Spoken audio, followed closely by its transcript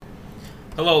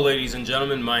Hello ladies and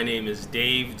gentlemen, my name is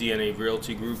Dave, DNA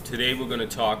Realty Group. Today we're going to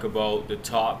talk about the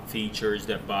top features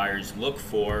that buyers look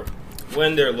for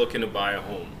when they're looking to buy a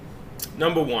home.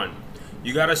 Number one,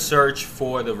 you got to search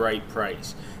for the right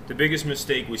price. The biggest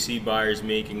mistake we see buyers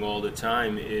making all the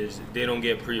time is they don't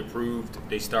get pre-approved.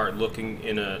 They start looking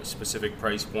in a specific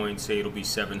price point, say it'll be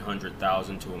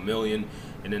 $700,000 to $1 million,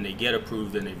 and then they get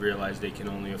approved and they realize they can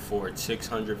only afford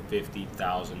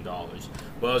 $650,000.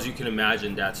 Well, as you can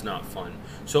imagine, that's not fun.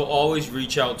 So always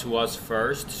reach out to us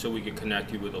first so we can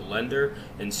connect you with a lender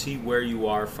and see where you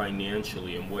are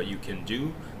financially and what you can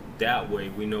do. That way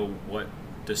we know what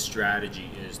the strategy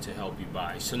is to help you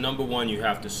buy. So number one, you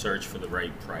have to search for the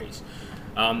right price.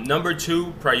 Number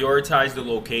two, prioritize the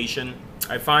location.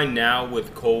 I find now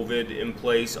with COVID in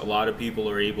place, a lot of people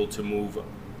are able to move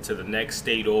to the next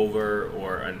state over,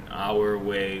 or an hour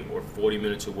away, or 40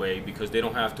 minutes away, because they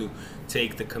don't have to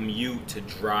take the commute to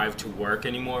drive to work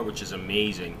anymore, which is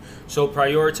amazing. So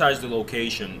prioritize the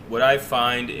location. What I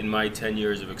find in my 10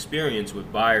 years of experience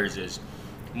with buyers is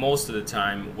most of the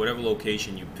time, whatever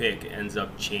location you pick ends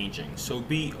up changing. So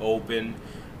be open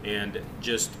and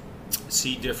just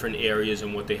see different areas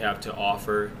and what they have to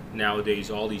offer. Nowadays,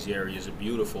 all these areas are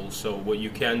beautiful. So what you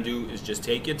can do is just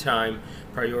take your time,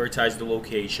 prioritize the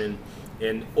location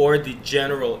or the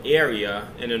general area,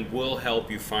 and then we'll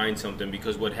help you find something,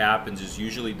 because what happens is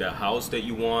usually the house that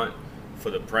you want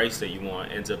for the price that you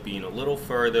want ends up being a little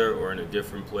further or in a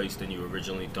different place than you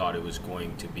originally thought it was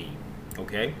going to be.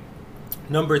 Okay?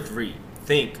 Number three,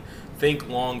 think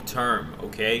long term,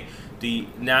 okay? The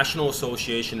National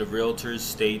Association of Realtors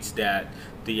states that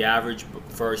the average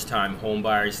first-time home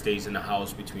buyer stays in the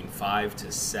house between 5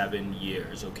 to 7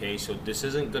 years, okay? So this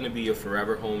isn't going to be a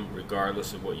forever home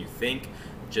regardless of what you think.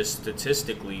 Just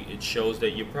statistically, it shows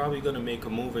that you're probably going to make a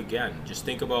move again. Just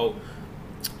think about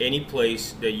any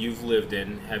place that you've lived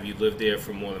in. Have you lived there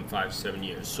for more than 5 to 7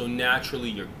 years? So naturally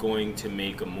you're going to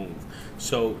make a move.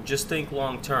 So just think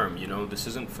long term, you know, this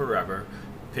isn't forever.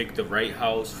 Pick the right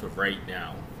house for right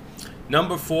now.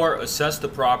 Number four, assess the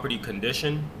property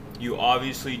condition. You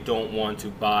obviously don't want to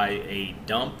buy a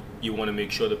dump. You want to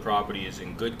make sure the property is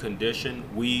in good condition.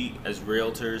 We as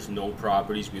realtors know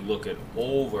properties. We look at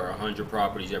over 100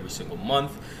 properties every single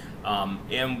month,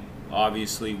 and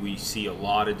obviously we see a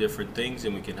lot of different things,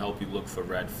 and we can help you look for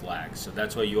red flags. So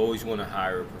that's why you always want to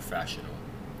hire a professional.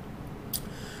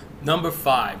 Number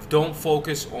five, don't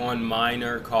focus on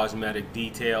minor cosmetic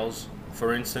details.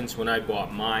 For instance, when I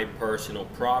bought my personal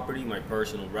property, my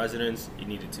personal residence, it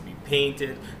needed to be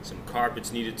painted. Some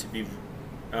carpets needed to be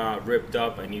ripped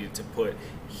up. I needed to put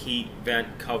heat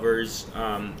vent covers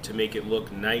to make it look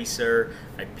nicer.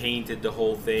 I painted the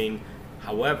whole thing.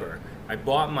 However, I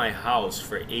bought my house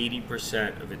for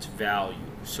 80% of its value.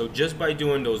 So just by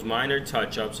doing those minor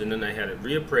touch-ups, and then I had it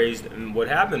reappraised, and what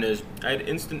happened is I had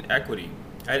instant equity.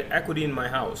 I had equity in my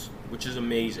house, which is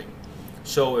amazing.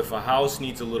 So if a house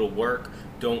needs a little work,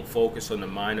 don't focus on the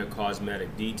minor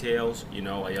cosmetic details. You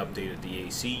know, I updated the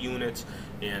AC units,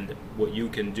 and what you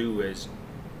can do is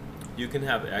you can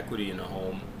have equity in a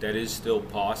home. That is still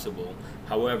possible.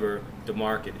 However, the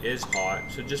market is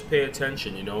hot, so just pay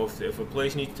attention. You know, if a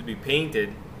place needs to be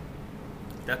painted,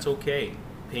 that's okay.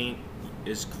 Paint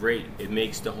is great. It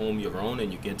makes the home your own,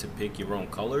 and you get to pick your own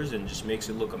colors, and just makes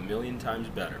it look a million times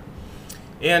better.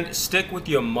 And stick with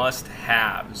your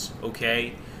must-haves,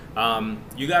 okay?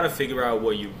 You got to figure out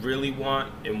what you really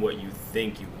want and what you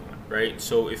think you want, right?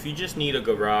 So if you just need a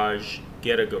garage,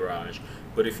 get a garage.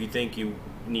 But if you think you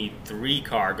need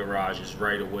 3-car garages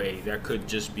right away, that could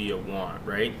just be a want,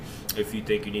 right? If you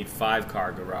think you need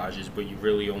 5-car garages, but you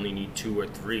really only need 2 or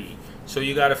 3. So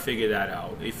you got to figure that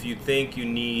out. If you think you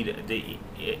need the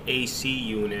AC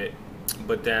unit,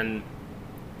 but then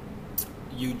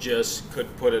you just could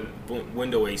put a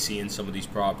window AC in some of these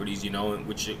properties, you know,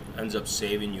 which ends up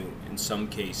saving you, in some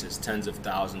cases, tens of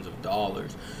thousands of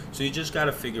dollars. So you just got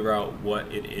to figure out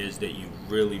what it is that you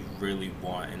really, really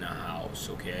want in a house,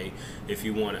 okay? If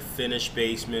you want a finished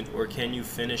basement, or can you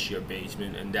finish your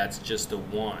basement, and that's just a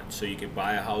want. So you could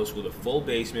buy a house with a full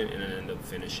basement and then end up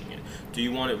finishing it. Do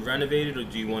you want it renovated, or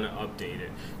do you want to update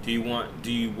it? Do you want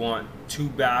 2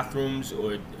 bathrooms,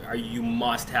 or you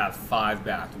must have 5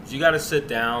 bathrooms? You got to sit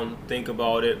down, think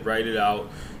about it, write it out,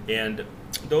 and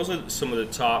those are some of the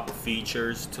top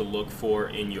features to look for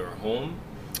in your home.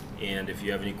 And if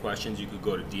you have any questions, you could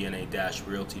go to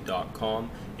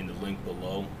dna-realty.com. In the link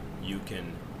below, you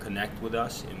can connect with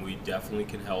us, and we definitely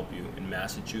can help you in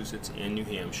Massachusetts and New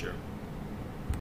Hampshire.